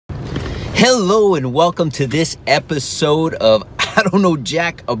Hello and welcome to this episode of I Don't Know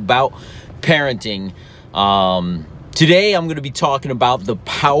Jack About Parenting. Today I'm going to be talking about the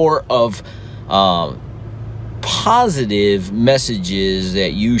power of positive messages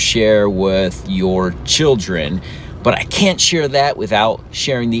that you share with your children. But I can't share that without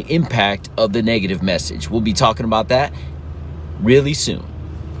sharing the impact of the negative message. We'll be talking about that really soon.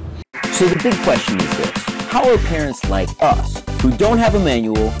 So the big question is this: how are parents like us, who don't have a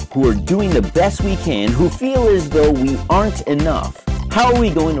manual, who are doing the best we can, who feel as though we aren't enough, how are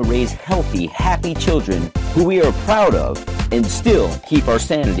we going to raise healthy, happy children who we are proud of and still keep our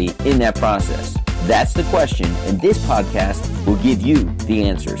sanity in that process? That's the question, and this podcast will give you the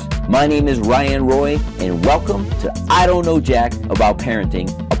answers. My name is Ryan Roy, and welcome to I Don't Know Jack About Parenting,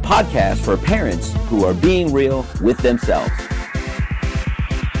 a podcast for parents who are being real with themselves.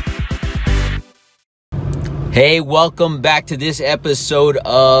 Hey, welcome back to this episode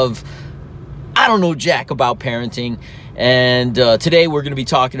of I Don't Know Jack About Parenting. And today we're going to be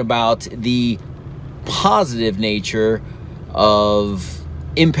talking about the positive nature of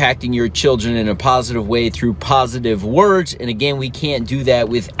impacting your children in a positive way through positive words. And again, we can't do that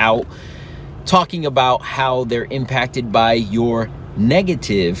without talking about how they're impacted by your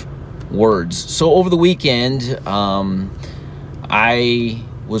negative words. So over the weekend, I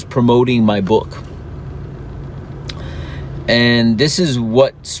was promoting my book. And this is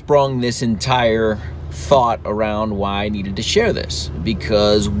what sprung this entire thought around why I needed to share this.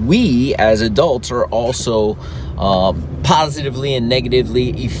 Because we as adults are also positively and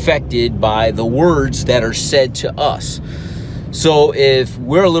negatively affected by the words that are said to us. So if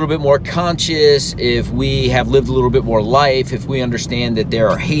we're a little bit more conscious, if we have lived a little bit more life, if we understand that there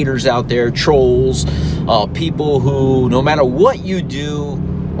are haters out there, trolls, people who no matter what you do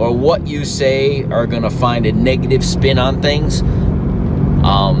or what you say are going to find a negative spin on things,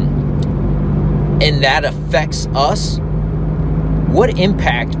 and that affects us, what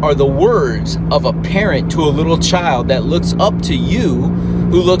impact are the words of a parent to a little child that looks up to you,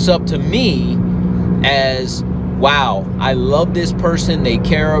 who looks up to me as, wow, I love this person, they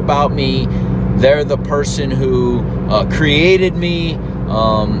care about me, they're the person who created me,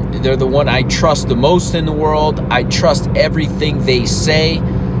 they're the one I trust the most in the world, I trust everything they say.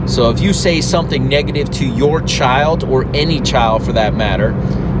 So if you say something negative to your child, or any child for that matter,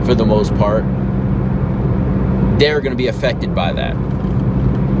 for the most part, they're going to be affected by that.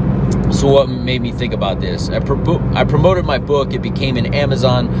 So what made me think about this? I promoted my book. It became an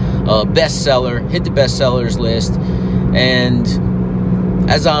Amazon bestseller, hit the bestsellers list. And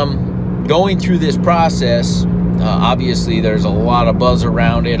as I'm going through this process, obviously there's a lot of buzz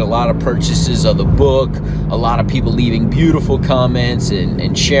around it, a lot of purchases of the book, a lot of people leaving beautiful comments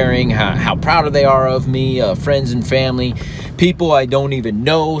and sharing how proud they are of me, friends and family, people I don't even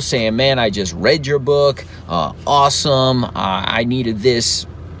know saying, man, I just read your book, awesome, I needed this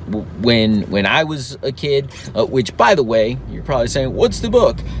when I was a kid, which, by the way, you're probably saying, what's the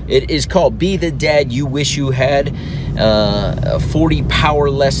book? It is called Be the Dad You Wish You Had, 40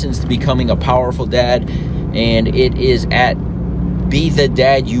 Power Lessons to Becoming a Powerful Dad. And it is at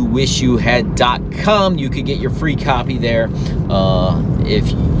BeTheDadYouWishYouHad.com. You could get your free copy there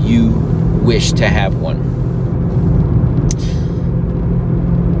if you wish to have one.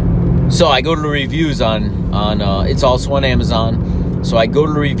 So I go to the reviews on it's also on Amazon. So I go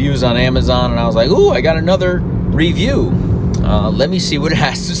to the reviews on Amazon and I was like, ooh, I got another review. Let me see what it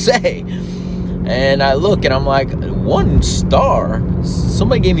has to say. And I look and I'm like, 1 star?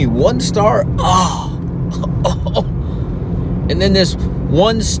 Somebody gave me 1 star? Oh. And then this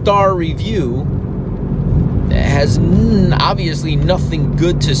 1-star review has obviously nothing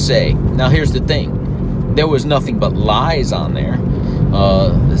good to say. Now here's the thing. There was nothing but lies on there,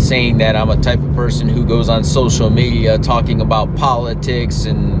 saying that I'm a type of person who goes on social media talking about politics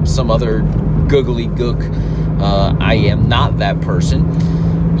and some other googly gook. I am not that person.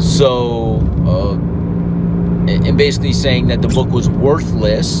 So, and basically saying that the book was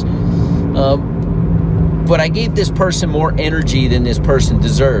worthless. But I gave this person more energy than this person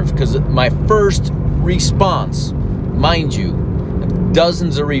deserved, because my first response, mind you,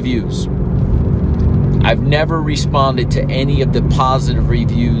 dozens of reviews. I've never responded to any of the positive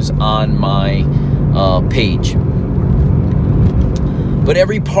reviews on my page. But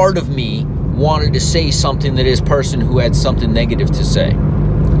every part of me wanted to say something to this person who had something negative to say.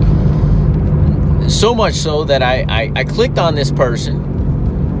 So much so that I clicked on this person.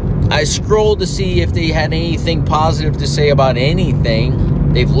 I scrolled to see if they had anything positive to say about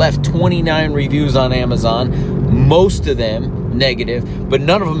anything. They've left 29 reviews on Amazon, most of them negative, but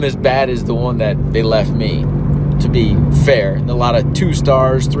none of them as bad as the one that they left me. to be fair. A lot of 2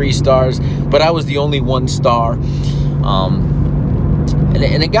 stars, 3 stars, but I was the only 1 star.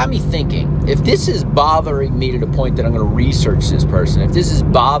 And it got me thinking, if this is bothering me to the point that I'm going to research this person, if this is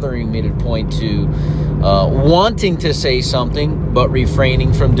bothering me to the point to wanting to say something but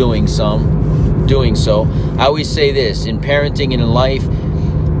refraining from doing so, I always say this: in parenting and in life,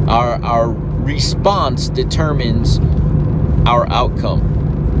 our response determines our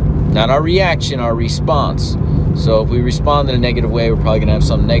outcome, not our reaction, our response. So if we respond in a negative way, we're probably going to have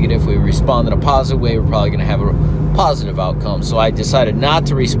something negative. If we respond in a positive way, we're probably going to have a positive outcome. So I decided not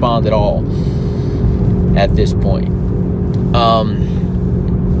to respond at all at this point.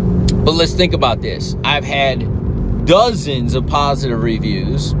 But let's think about this. I've had dozens of positive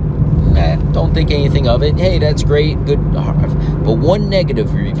reviews. Don't think anything of it. Hey, that's great, good. But 1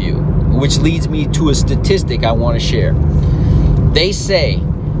 negative review, which leads me to a statistic I want to share. They say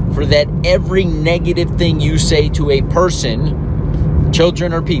for that every negative thing you say to a person,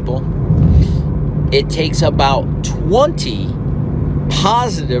 children or people, it takes about 20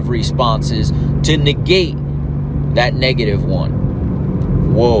 positive responses to negate that negative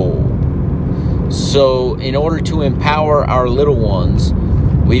one. Whoa. So in order to empower our little ones,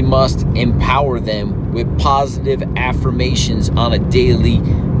 we must empower them with positive affirmations on a daily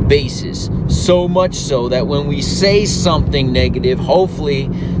basis. So much so that when we say something negative, hopefully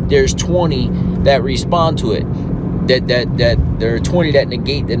there's 20 that respond to it. That there are 20 that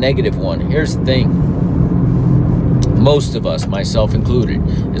negate the negative one. Here's the thing. Most of us, myself included,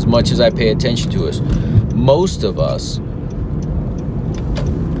 as much as I pay attention to us, most of us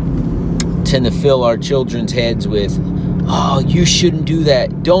tend to fill our children's heads with, oh, you shouldn't do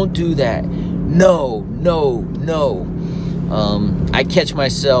that. Don't do that. No. I catch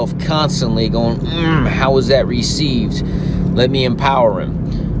myself constantly going, how was that received? Let me empower him.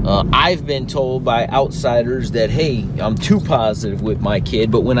 I've been told by outsiders that, hey, I'm too positive with my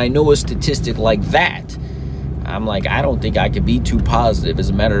kid. But when I know a statistic like that, I'm like, I don't think I could be too positive. As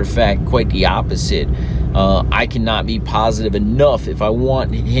a matter of fact, quite the opposite. I cannot be positive enough if I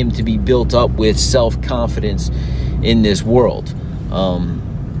want him to be built up with self-confidence in this world.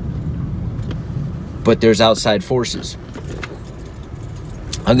 But there's outside forces.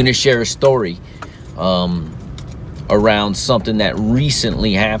 I'm going to share a story around something that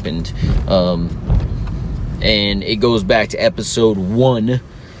recently happened. And it goes back to episode 1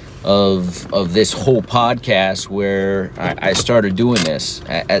 of this whole podcast, where I started doing this.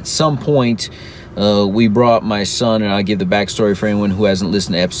 At some point, we brought my son, and I'll give the backstory for anyone who hasn't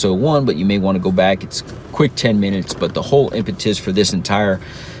listened to episode 1, but you may want to go back. It's a quick 10 minutes, but the whole impetus for this entire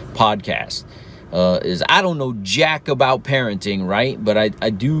podcast is, I don't know jack about parenting, right? But I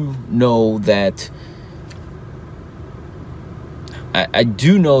do know that I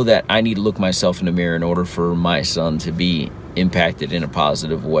do know that I need to look myself in the mirror in order for my son to be impacted in a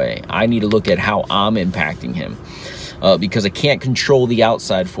positive way. I need to look at how I'm impacting him, because I can't control the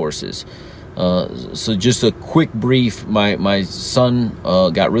outside forces. So just a quick brief, my son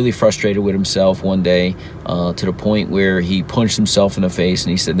got really frustrated with himself one day, to the point where he punched himself in the face,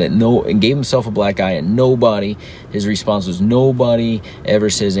 and he said that and gave himself a black eye, and his response was, nobody ever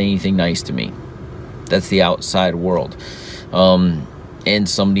says anything nice to me. That's the outside world. And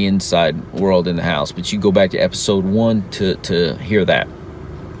some of the inside world in the house. But you go back to episode 1 to hear that.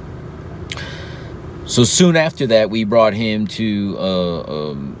 So soon after that, we brought him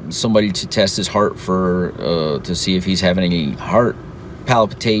to somebody to test his heart to see if he's having any heart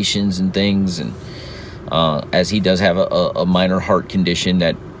palpitations and things. And as he does have a minor heart condition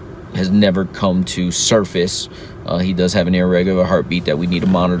that has never come to surface, he does have an irregular heartbeat that we need to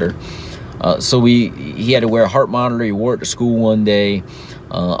monitor. So he had to wear a heart monitor. He wore it to school one day.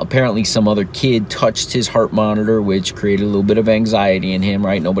 Apparently some other kid touched his heart monitor, which created a little bit of anxiety in him,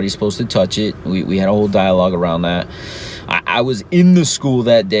 right? Nobody's supposed to touch it. We had a whole dialogue around that. I was in the school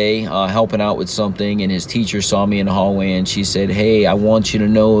that day helping out with something, and his teacher saw me in the hallway, and she said, hey, I want you to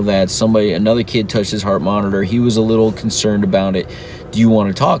know that another kid touched his heart monitor. He was a little concerned about it. Do you want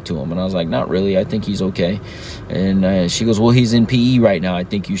to talk to him? And I was like, not really. I think he's okay. And she goes, well, he's in PE right now. I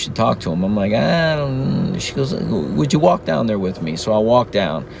think you should talk to him. I'm like, I don't. She goes, would you walk down there with me? So I walked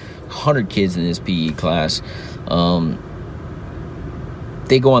down. 100 kids in this PE class.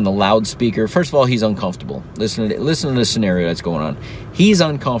 They go on the loudspeaker. First of all, he's uncomfortable. Listen to the scenario that's going on. He's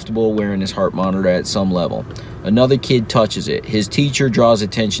uncomfortable wearing his heart monitor at some level. Another kid touches it. His teacher draws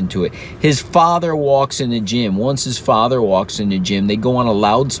attention to it. His father walks in the gym. Once his father walks in the gym, they go on a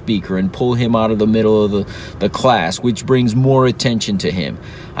loudspeaker and pull him out of the middle of the class, which brings more attention to him.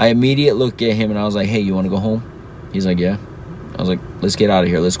 I immediately looked at him and I was like, hey, you want to go home? He's like, yeah. I was like, let's get out of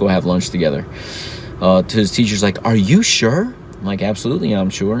here. Let's go have lunch together. to his teacher's like, "Are you sure?" I'm like, "Absolutely, I'm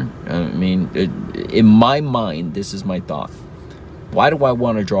sure." I mean, in my mind, this is my thought. Why do I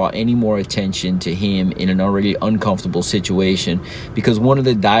want to draw any more attention to him in an already uncomfortable situation? Because one of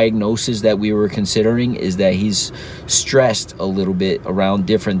the diagnoses that we were considering is that he's stressed a little bit around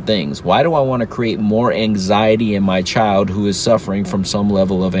different things. Why do I want to create more anxiety in my child who is suffering from some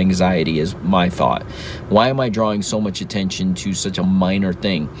level of anxiety is my thought. Why am I drawing so much attention to such a minor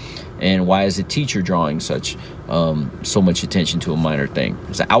thing? And why is the teacher drawing so much attention to a minor thing?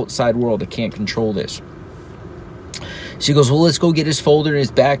 It's the outside world that can't control this. She goes, "Well, let's go get his folder and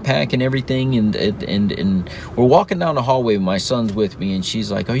his backpack and everything." And we're walking down the hallway. My son's with me, and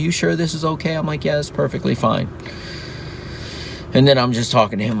she's like, "Are you sure this is okay?" I'm like, "Yeah, it's perfectly fine." And then I'm just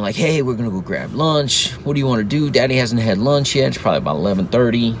talking to him like, "Hey, we're going to go grab lunch. What do you want to do? Daddy hasn't had lunch yet. It's probably about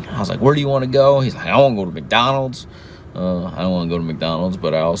 11:30. I was like, "Where do you want to go?" He's like, "I want to go to McDonald's." I don't want to go to McDonald's,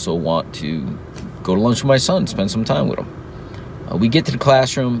 but I also want to go to lunch with my son, spend some time with him. We get to the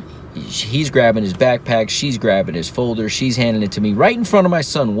classroom. He's grabbing his backpack. She's grabbing his folder. She's handing it to me right in front of my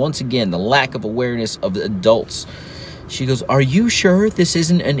son. Once again, the lack of awareness of the adults. She goes, "Are you sure this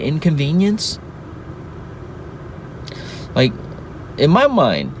isn't an inconvenience?" Like, in my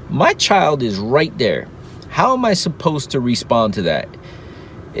mind, my child is right there. How am I supposed to respond to that?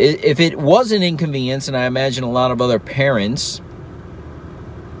 If it was an inconvenience, and I imagine a lot of other parents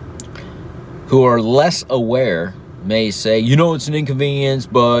who are less aware may say, it's an inconvenience,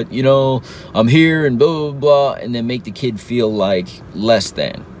 but, I'm here and blah, blah, blah, and then make the kid feel like less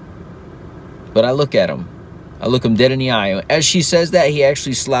than. But I look at him. I look him dead in the eye. As she says that, he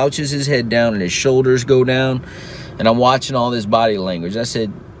actually slouches his head down and his shoulders go down, and I'm watching all this body language.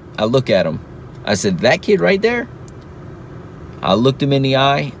 I look at him. I said, "That kid right there?" I looked him in the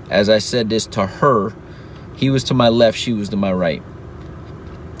eye as I said this to her. He was to my left, she was to my right.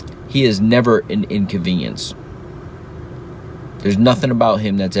 He is never an inconvenience. There's nothing about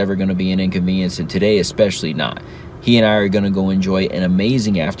him that's ever going to be an inconvenience, and today especially not. He and I are going to go enjoy an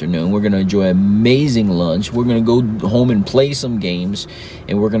amazing afternoon. We're going to enjoy an amazing lunch. We're going to go home and play some games,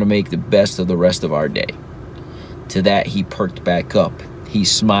 and we're going to make the best of the rest of our day. To that, he perked back up. He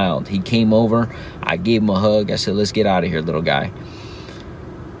smiled. He came over. I gave him a hug. I said, "Let's get out of here, little guy."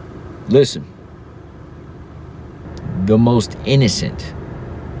 Listen, the most innocent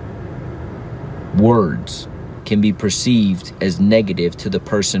words can be perceived as negative to the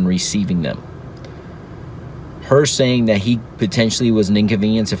person receiving them. Her saying that he potentially was an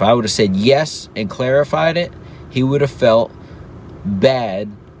inconvenience, if I would have said yes and clarified it, he would have felt bad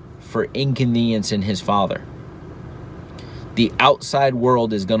for inconveniencing his father. The outside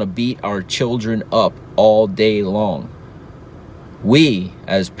world is going to beat our children up all day long. We,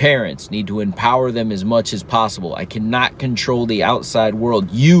 as parents, need to empower them as much as possible. I cannot control the outside world.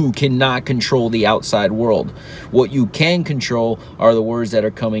 You cannot control the outside world. What you can control are the words that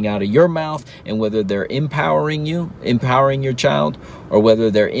are coming out of your mouth, and whether they're empowering your child, or whether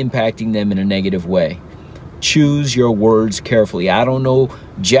they're impacting them in a negative way. Choose your words carefully. I don't know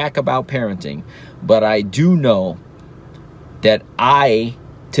jack about parenting, but I do know that I,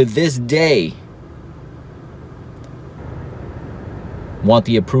 to this day, want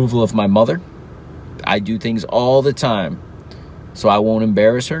the approval of my mother. I do things all the time so I won't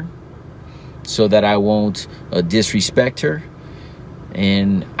embarrass her, so that I won't disrespect her.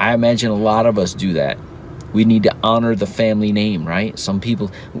 And I imagine a lot of us do that. We need to honor the family name, right? Some people,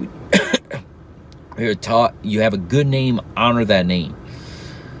 we're taught you have a good name, honor that name.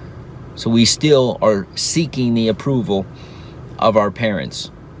 So we still are seeking the approval of our parents.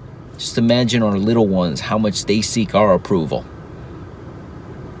 Just imagine our little ones, how much they seek our approval.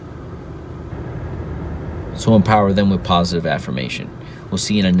 So empower them with positive affirmation. We'll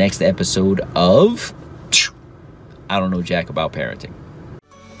see you in the next episode of I Don't Know Jack About Parenting.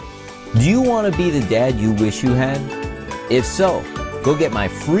 Do you want to be the dad you wish you had? If so, go get my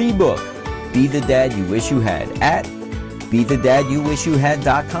free book, Be the Dad You Wish You Had, at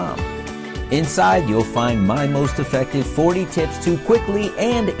BeTheDadYouWishYouHad.com. Inside, you'll find my most effective 40 tips to quickly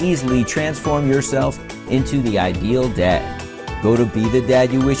and easily transform yourself into the ideal dad. Go to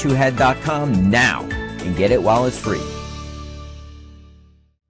BeTheDadYouWishYouHad.com now and get it while it's free.